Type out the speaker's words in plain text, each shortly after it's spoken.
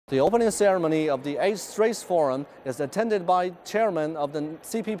The opening ceremony of the 8th Straits Forum is attended by Chairman of the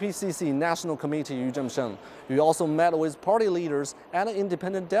CPPCC National Committee Yu Zhengsheng. He also met with party leaders and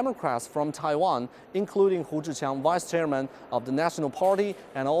independent Democrats from Taiwan, including Hu Zhiqiang, Vice Chairman of the National Party,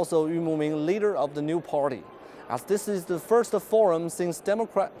 and also Yu Muming, leader of the new party. As this is the first forum since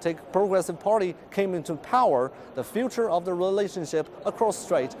Democratic Progressive Party came into power, the future of the relationship across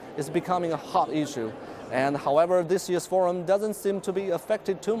strait is becoming a hot issue. And however, this year's forum doesn't seem to be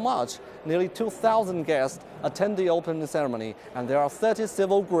affected too much. Nearly 2,000 guests attend the opening ceremony, and there are 30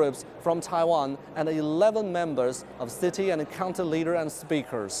 civil groups from Taiwan and 11 members of city and county leaders and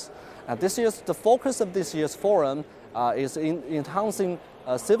speakers. The focus of this year's forum is in enhancing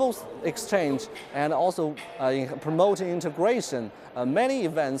civil exchange and also in promoting integration. Many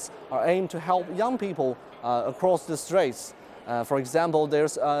events are aimed to help young people across the straits. For example,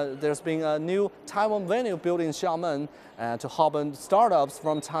 there's been a new Taiwan venue built in Xiamen to harbor startups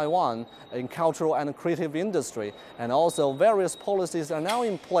from Taiwan in cultural and creative industry. And also various policies are now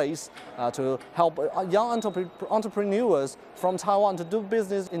in place to help young entrepreneurs from Taiwan to do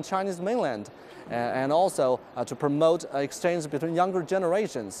business in Chinese mainland. And also to promote exchange between younger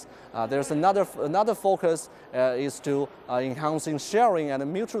generations. There's another focus is to enhancing sharing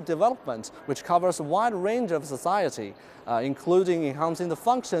and mutual development, which covers a wide range of society, including enhancing the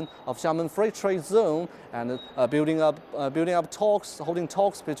function of Xiamen Free Trade Zone and building up talks, holding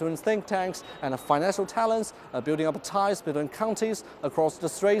talks between think tanks and financial talents, building up ties between counties across the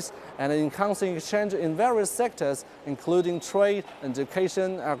straits, and enhancing exchange in various sectors, including trade,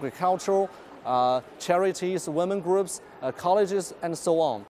 education, agricultural, charities, women groups, colleges, and so on.